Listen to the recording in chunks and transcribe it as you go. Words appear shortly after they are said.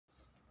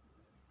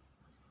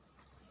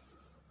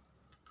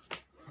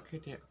Okay,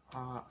 they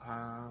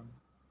are.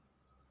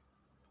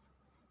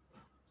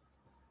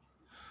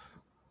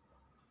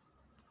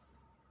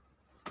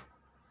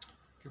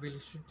 Okay, we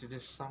listen to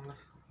this song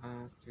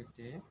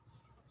today.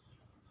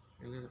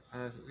 We will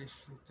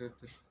listen to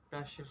the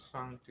special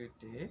song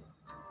today.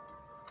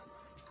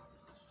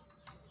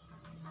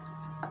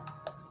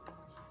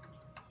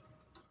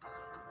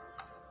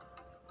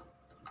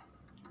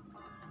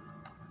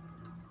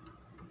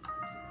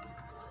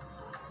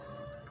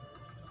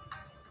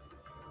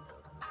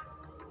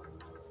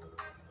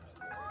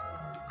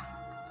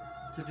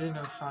 Today,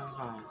 no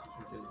sunrise.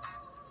 Today,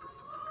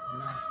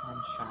 no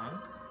sunshine.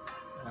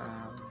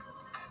 Um,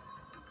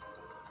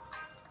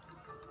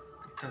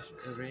 because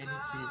the rainy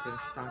season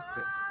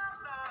started.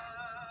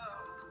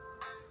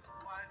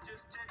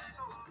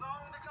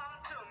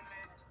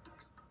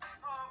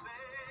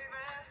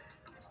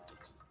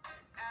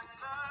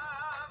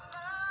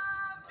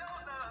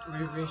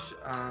 We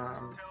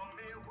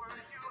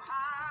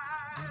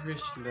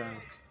wish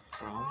love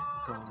from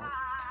God.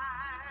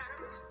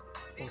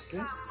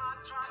 Okay.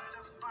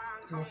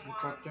 Most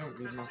important,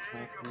 we must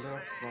have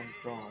love from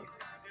God.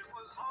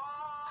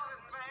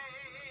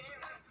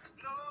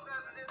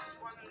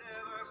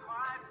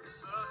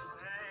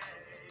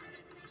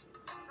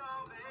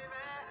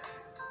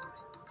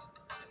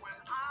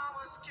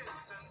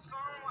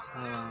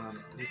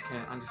 We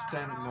can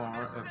understand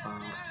more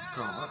about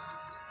God,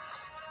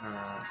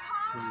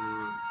 who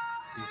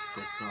is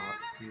the God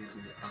who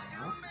we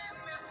are.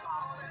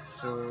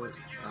 So you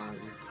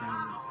can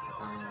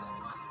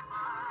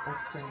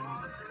open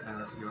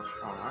your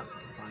heart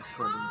by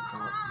calling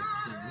God the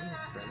King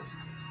first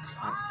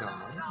at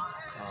dawn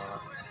or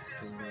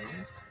afternoon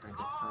when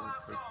the sun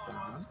goes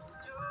down.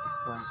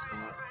 Call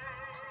God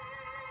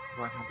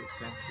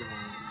 121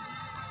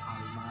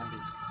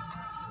 Al-Malik,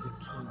 the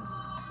King,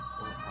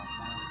 or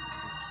Al-Malik,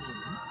 the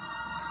King.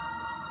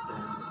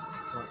 Then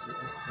God will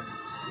open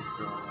the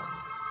door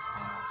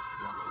of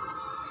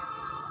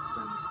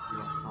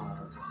your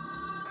heart.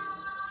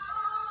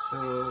 So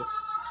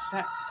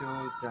set the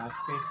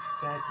faith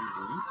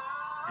steadily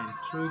and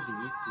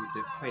truly to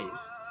the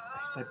faith,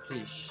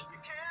 establish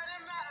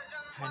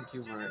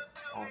handiwork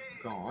of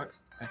God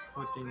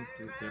according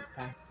to the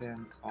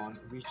pattern on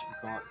which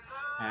God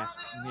has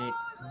made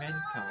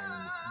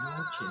mankind. No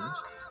change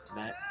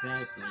let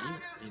there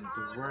be in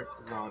the work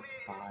wrought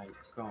by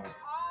God,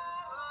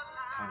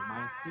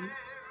 Almighty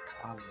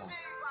Allah.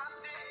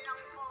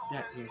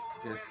 That is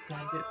the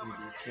standard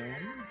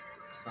religion,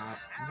 but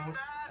most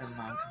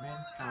among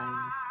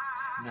mankind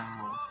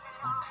now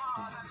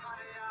understand.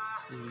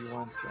 If you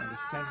want to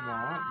understand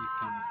more, you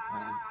can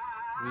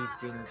read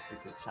into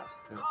the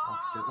chapter of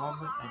the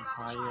Roman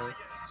Empire,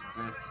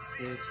 verse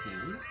 30,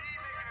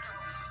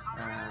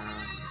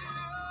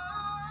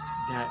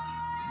 that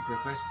the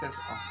verses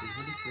of the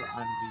Holy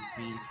Quran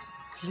reveal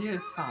clear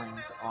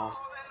signs of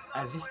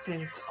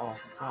existence of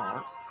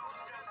God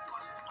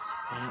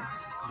and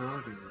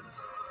glory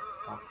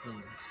of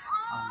Him,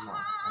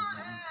 Allah,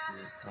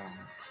 Almighty God.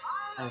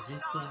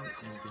 Everything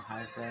in the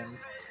heaven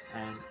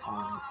and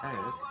on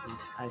earth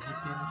is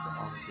evidence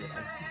of the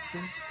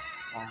existence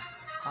of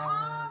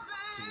our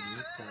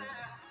Creator.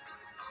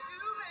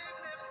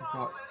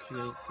 God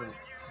created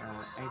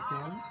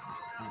Adam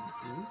and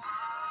Eve,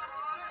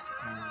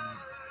 and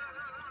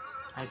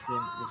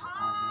Adam is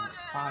our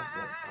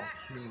father of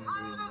human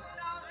race.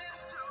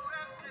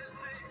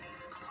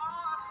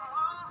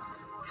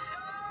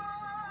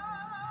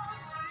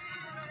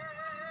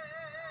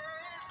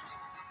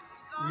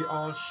 We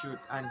all should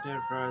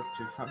endeavor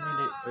to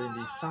formulate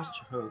only such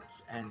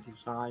hopes and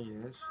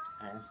desires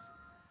as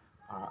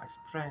are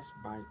expressed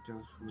by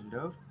those who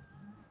love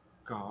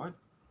God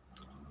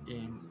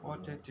in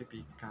order to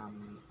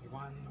become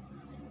one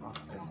of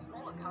them.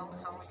 Small account,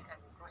 how you can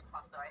grow it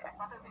faster. I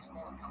started with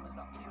small account as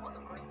well. If you want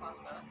to grow it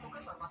faster,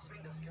 focus on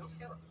mastering the skills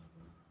here.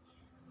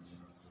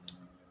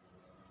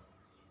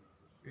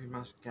 We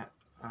must get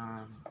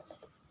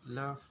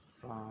love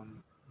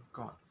from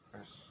God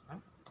first.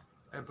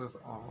 Above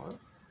all,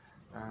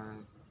 uh,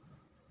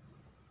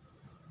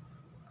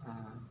 uh,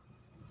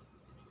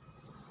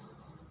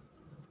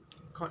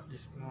 God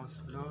is most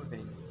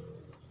loving.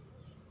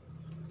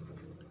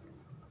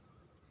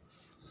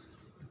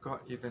 God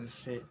even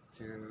said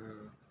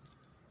to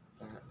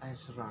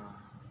Ezra,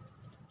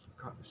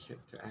 God said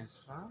to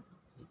Ezra,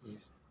 He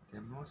is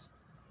the most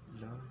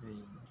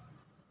loving.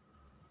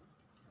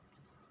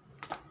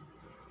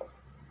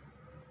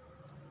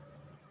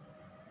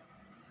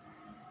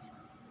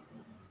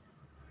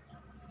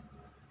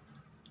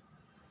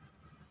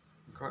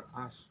 God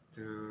asked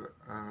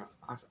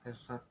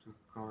Ezra to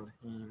call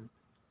him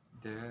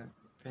the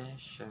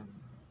patient.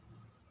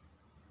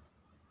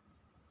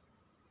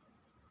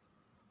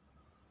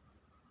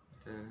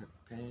 The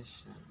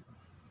patient.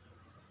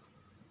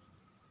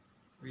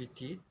 We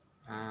did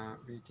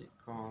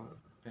call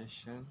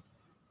patient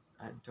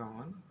at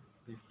dawn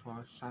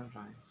before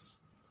sunrise.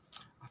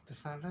 After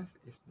sunrise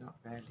is not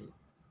valid.